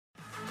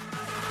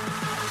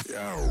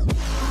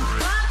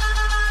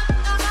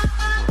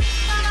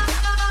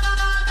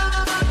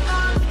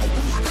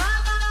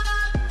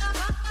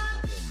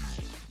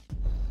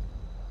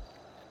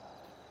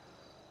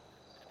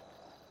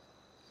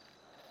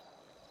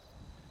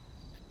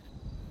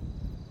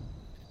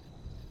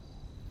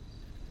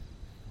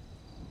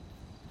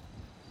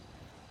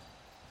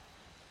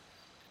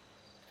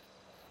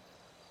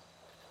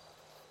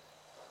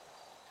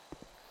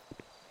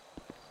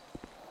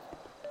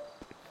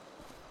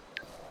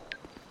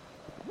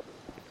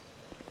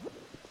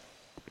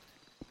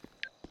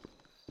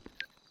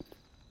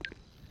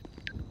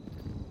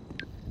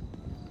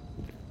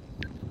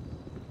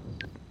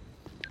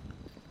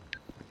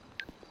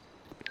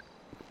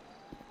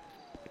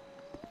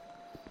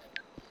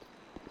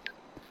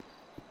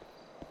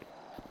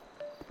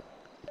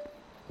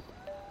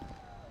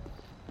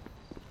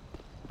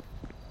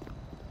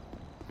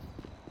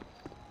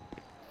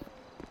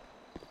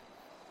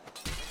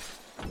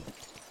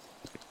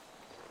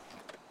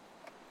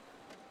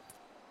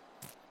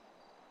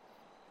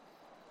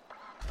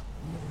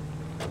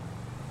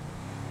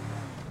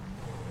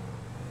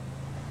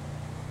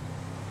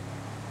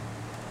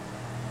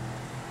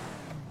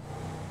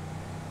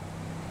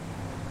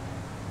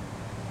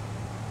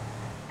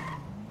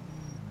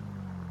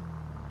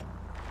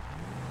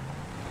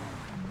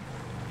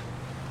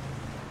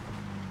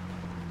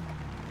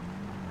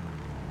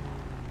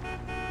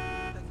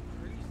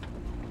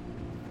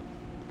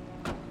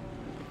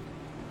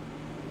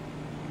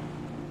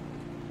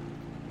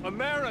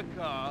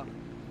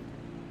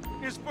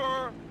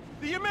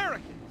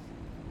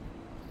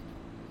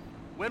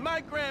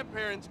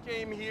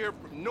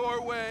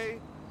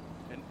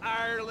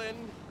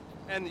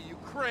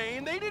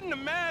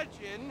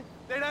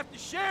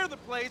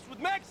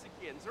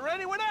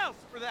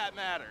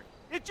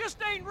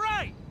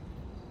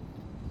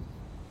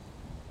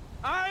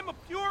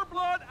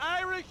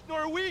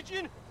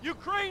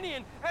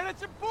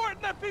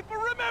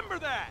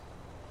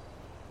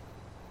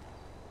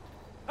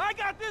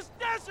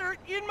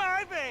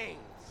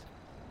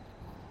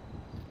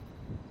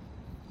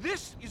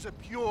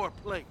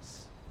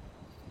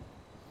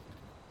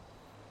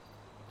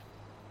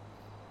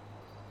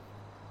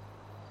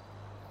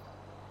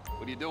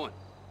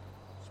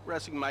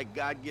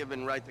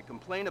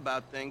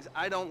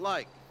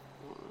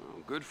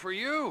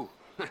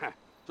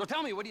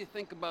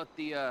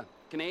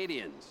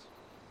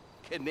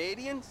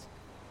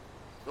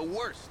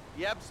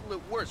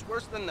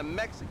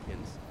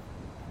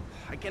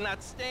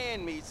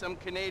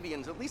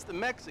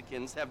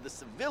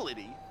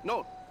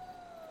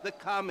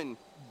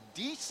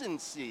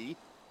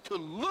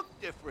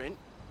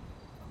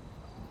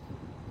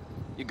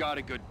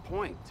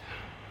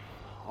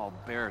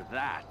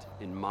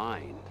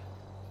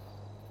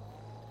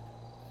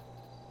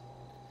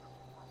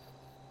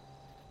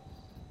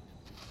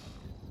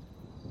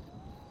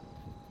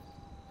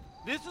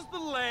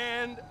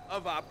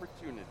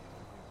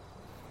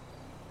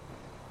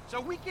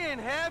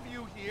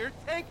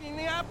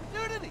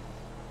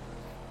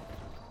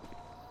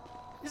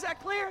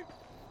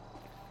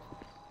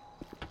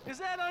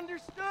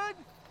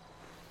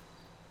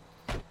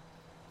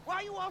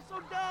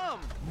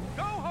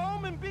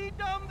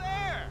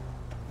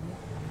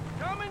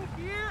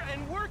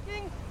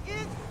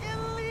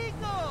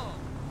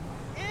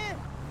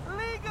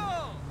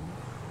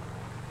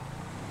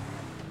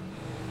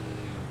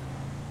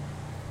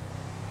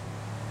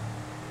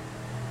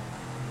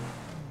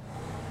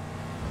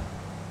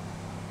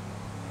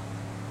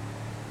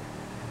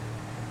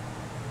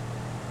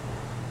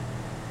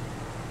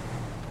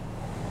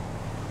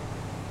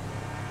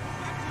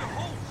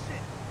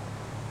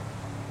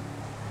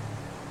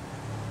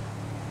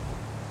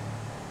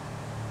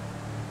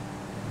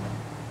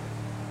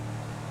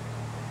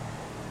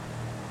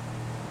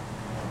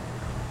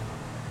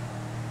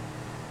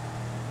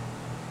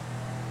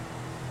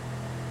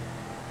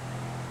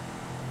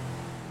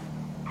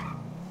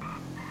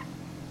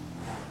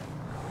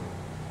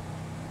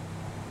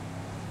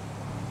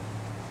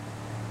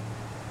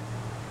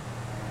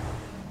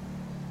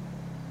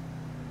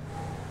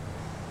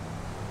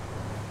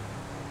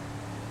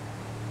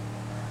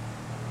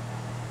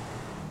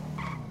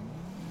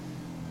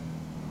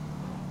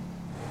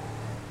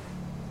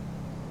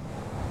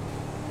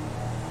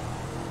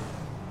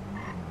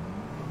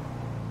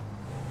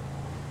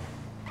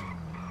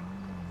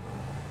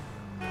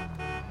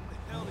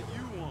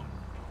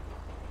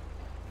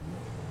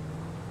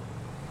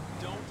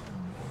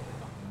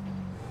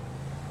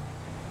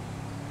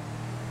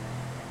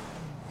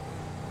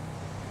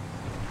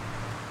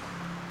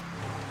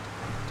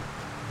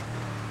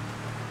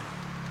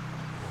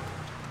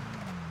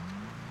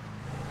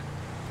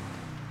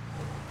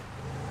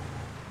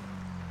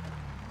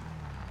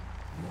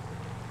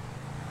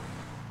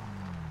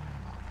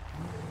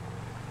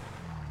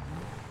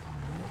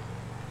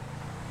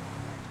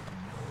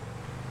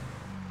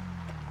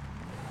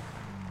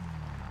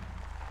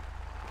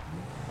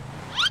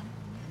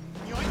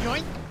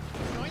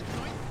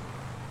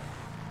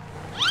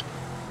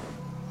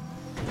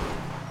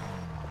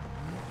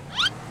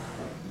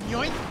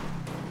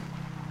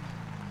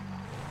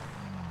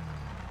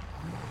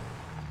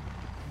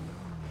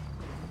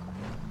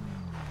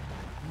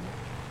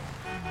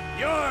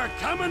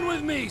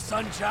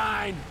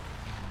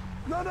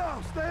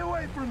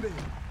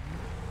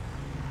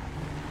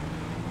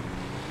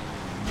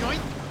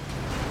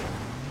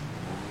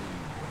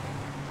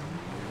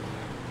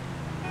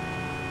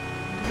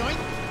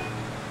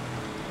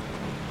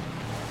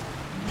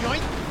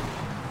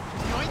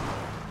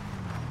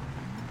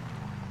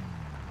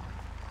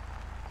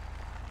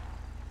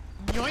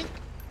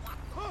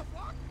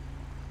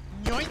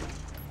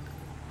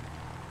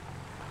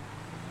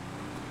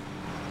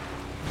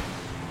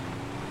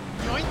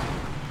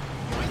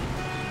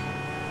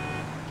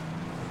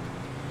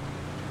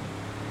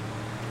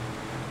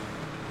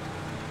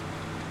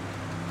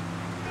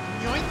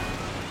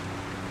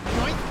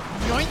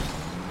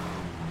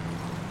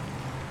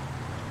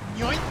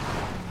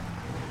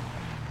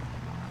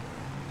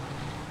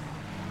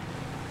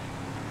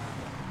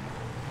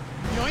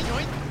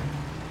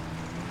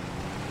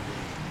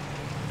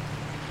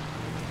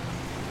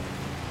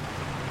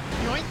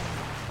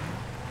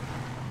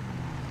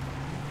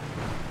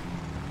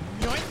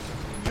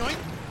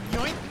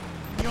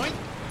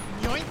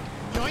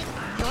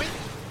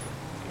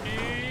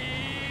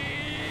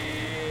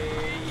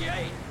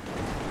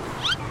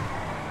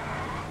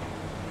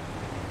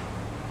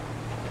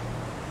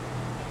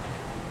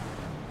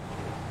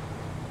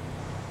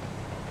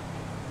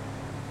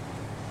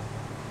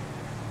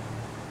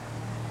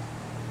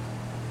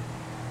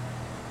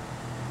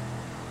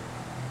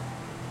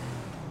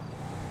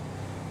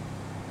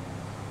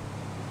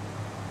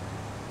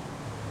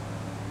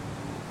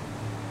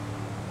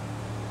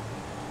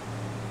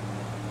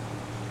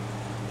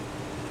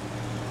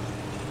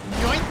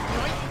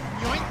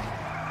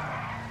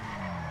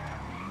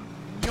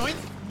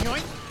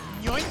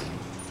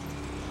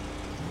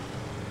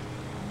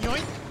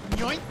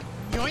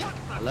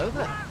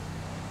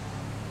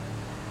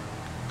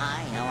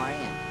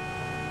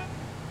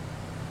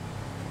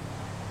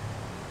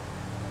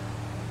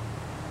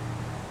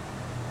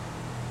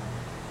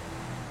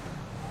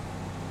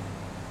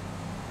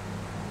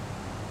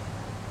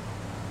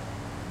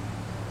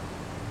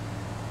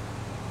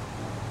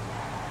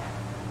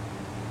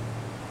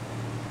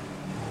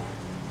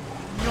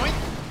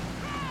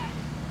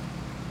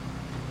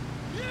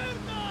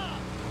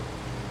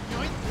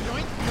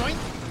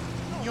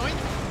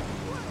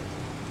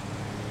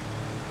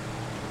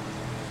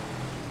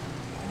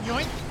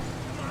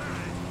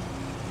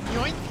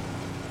yoink.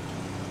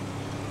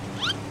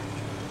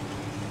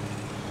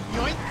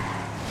 Yoink,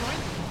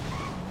 yoink.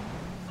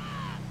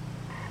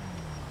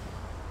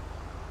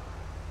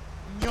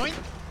 Yoink,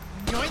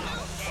 yoink.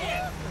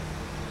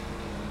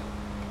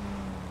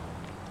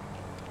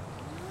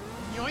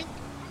 Yoink.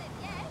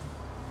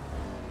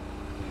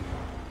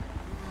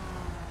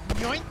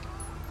 Yoink.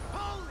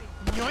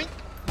 Yoink,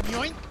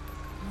 yoink,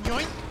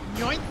 yoink,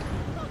 yoink.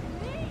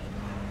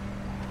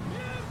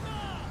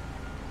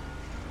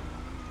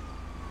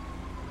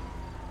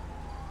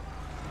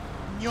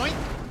 Yoink.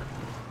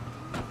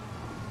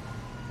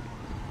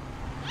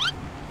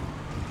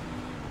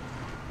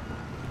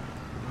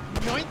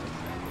 Yoink.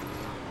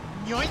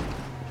 Yoink.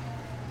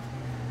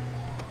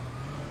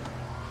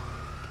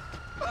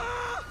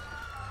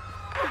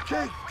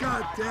 Okay,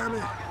 god damn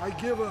it. I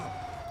give up.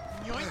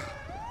 Yoink.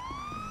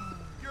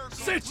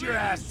 Sit your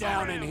ass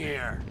down in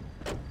here!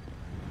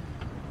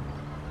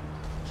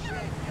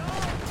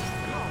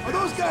 Are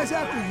those guys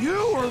after you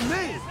or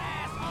me?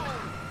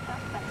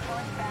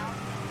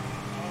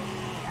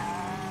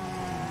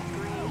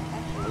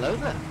 Hello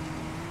there.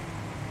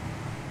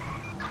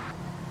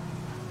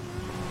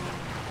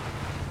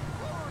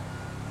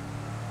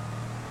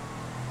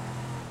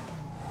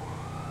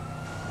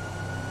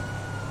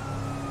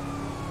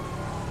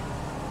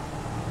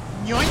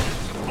 Yoink.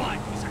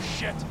 Blind piece of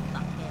shit!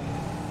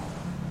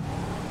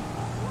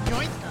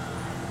 Yoink.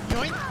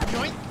 Yoink.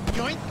 Yoink.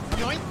 Yoink.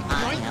 Yoink.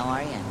 Hi, Yoink. how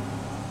are you?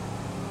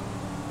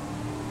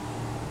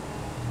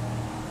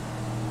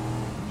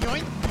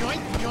 Yoink.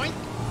 Yoink. Yoink.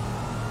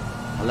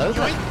 Hello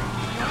there. Yoink.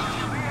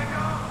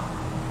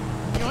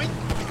 Yoink. Yoink.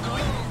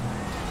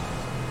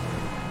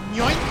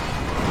 Yoink.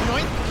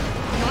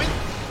 Yoink.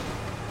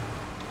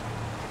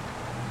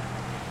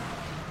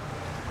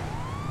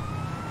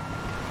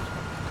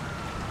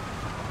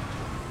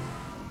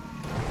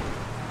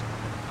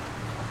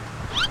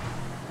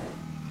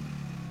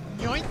 Yoink.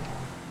 Yoink.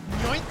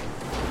 Yoink.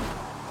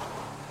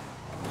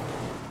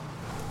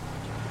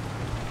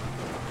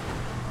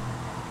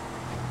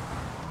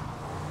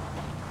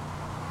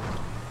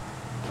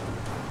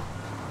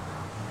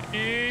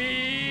 Yay!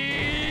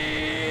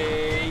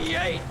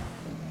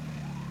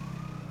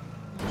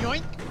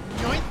 Yoink.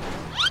 Yoink.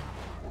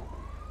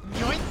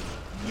 Yoink.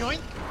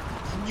 Yoink.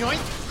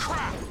 Yoink.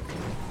 Crap!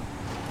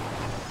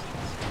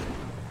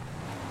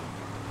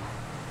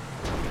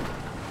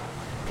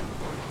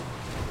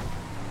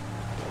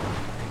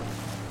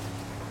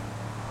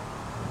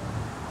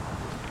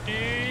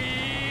 Yay!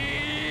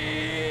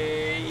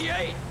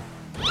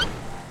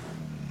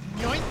 Yoink.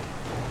 Yoink.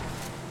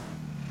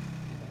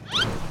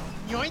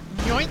 Yoink.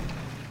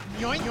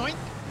 Yoink. Yoink.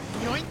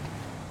 Yoink.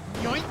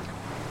 Yoink.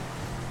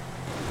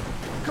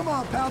 Come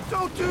on, pal,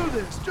 don't do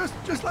this.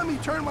 Just let me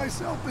turn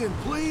myself in,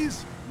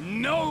 please.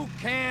 No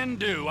can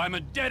do. I'm a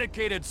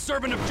dedicated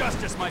servant of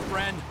justice, my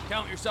friend.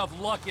 Count yourself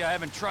lucky I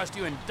haven't trussed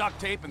you in duct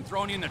tape and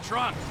thrown you in the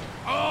trunk.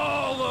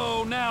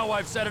 Although now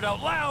I've said it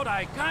out loud,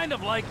 I kind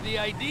of like the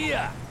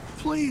idea.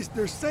 Please,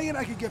 they're saying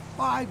I could get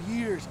 5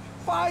 years.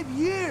 5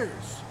 years!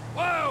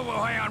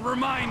 Whoa, hang on,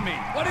 remind me.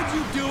 What did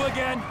you do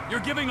again?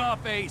 You're giving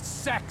off a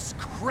sex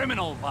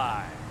criminal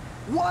vibe.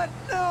 What?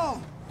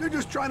 No! They're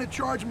just trying to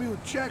charge me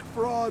with check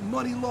fraud,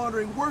 money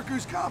laundering,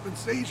 workers'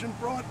 compensation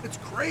fraud. It's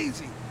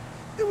crazy.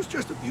 It was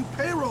just a few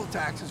payroll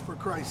taxes, for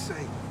Christ's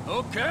sake.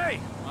 Okay,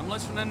 I'm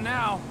listening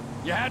now.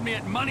 You had me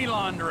at money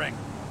laundering.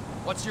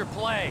 What's your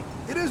play?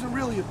 It isn't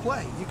really a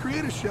play. You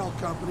create a shell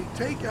company,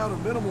 take out a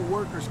minimal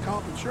workers'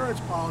 comp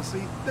insurance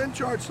policy, then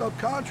charge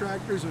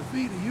subcontractors a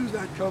fee to use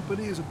that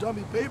company as a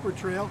dummy paper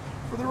trail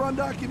for their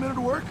undocumented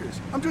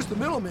workers. I'm just a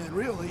middleman,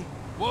 really.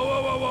 Whoa,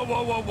 whoa, whoa, whoa,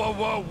 whoa, whoa, whoa,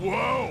 whoa,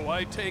 whoa!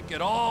 I take it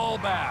all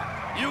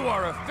back. You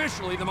are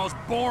officially the most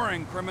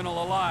boring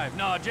criminal alive.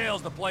 No,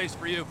 jail's the place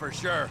for you for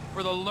sure.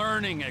 For the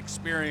learning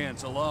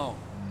experience alone.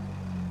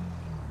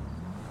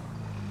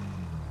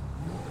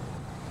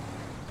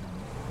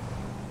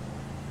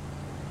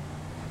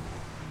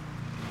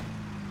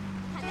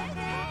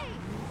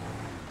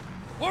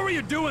 What were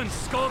you doing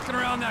skulking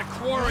around that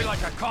quarry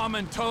like a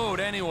common toad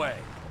anyway?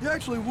 You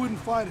actually wouldn't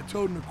find a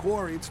toad in a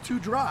quarry. It's too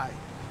dry.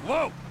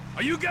 Whoa!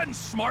 Are you getting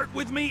smart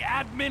with me,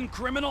 admin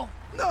criminal?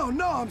 No,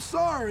 I'm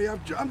sorry.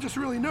 I'm just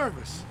really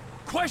nervous.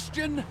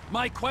 Question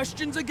my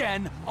questions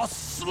again, I'll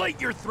slit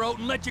your throat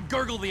and let you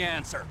gurgle the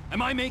answer. Am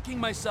I making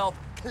myself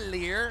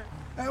clear?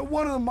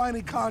 One of the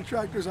mining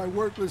contractors I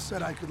worked with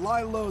said I could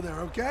lie low there,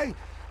 okay?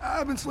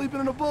 I've been sleeping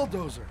in a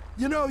bulldozer.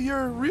 You know,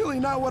 you're really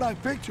not what I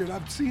pictured.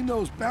 I've seen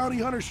those bounty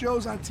hunter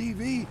shows on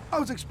TV. I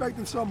was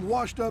expecting some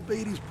washed-up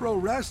 80s pro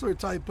wrestler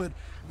type, but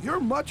you're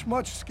much,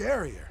 much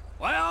scarier.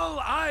 Well,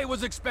 I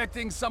was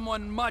expecting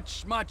someone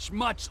much, much,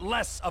 much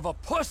less of a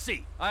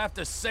pussy. I have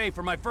to say,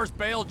 for my first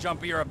bail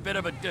jumper, you're a bit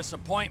of a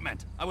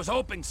disappointment. I was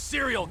hoping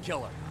serial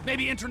killer,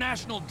 maybe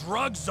international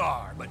drug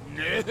czar, but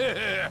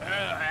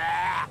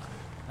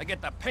I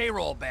get the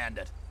payroll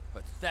bandit.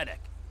 Pathetic.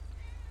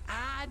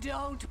 I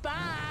don't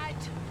bite.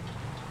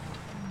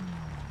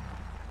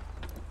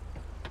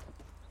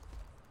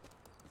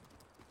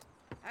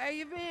 How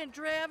you been,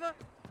 Trevor?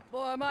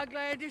 Boy, am I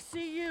glad to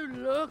see you.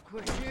 Look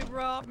what you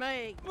brought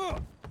me.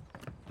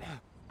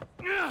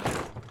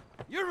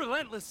 Your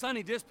relentless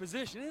sunny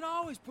disposition, it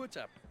always puts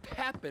a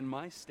pep in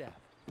my step.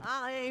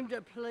 I aim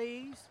to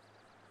please.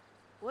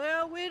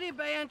 Well, witty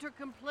banter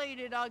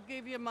completed, I'll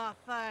give you my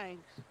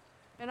thanks.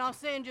 And I'll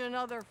send you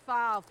another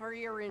file for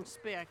your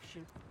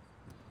inspection.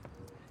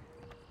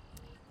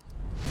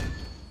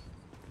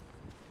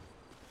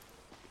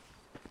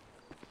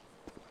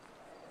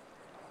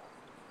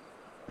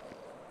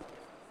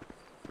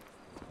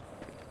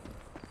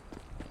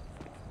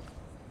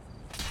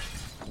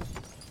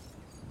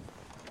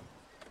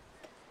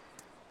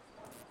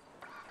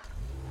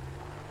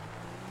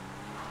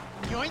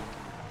 Yoink.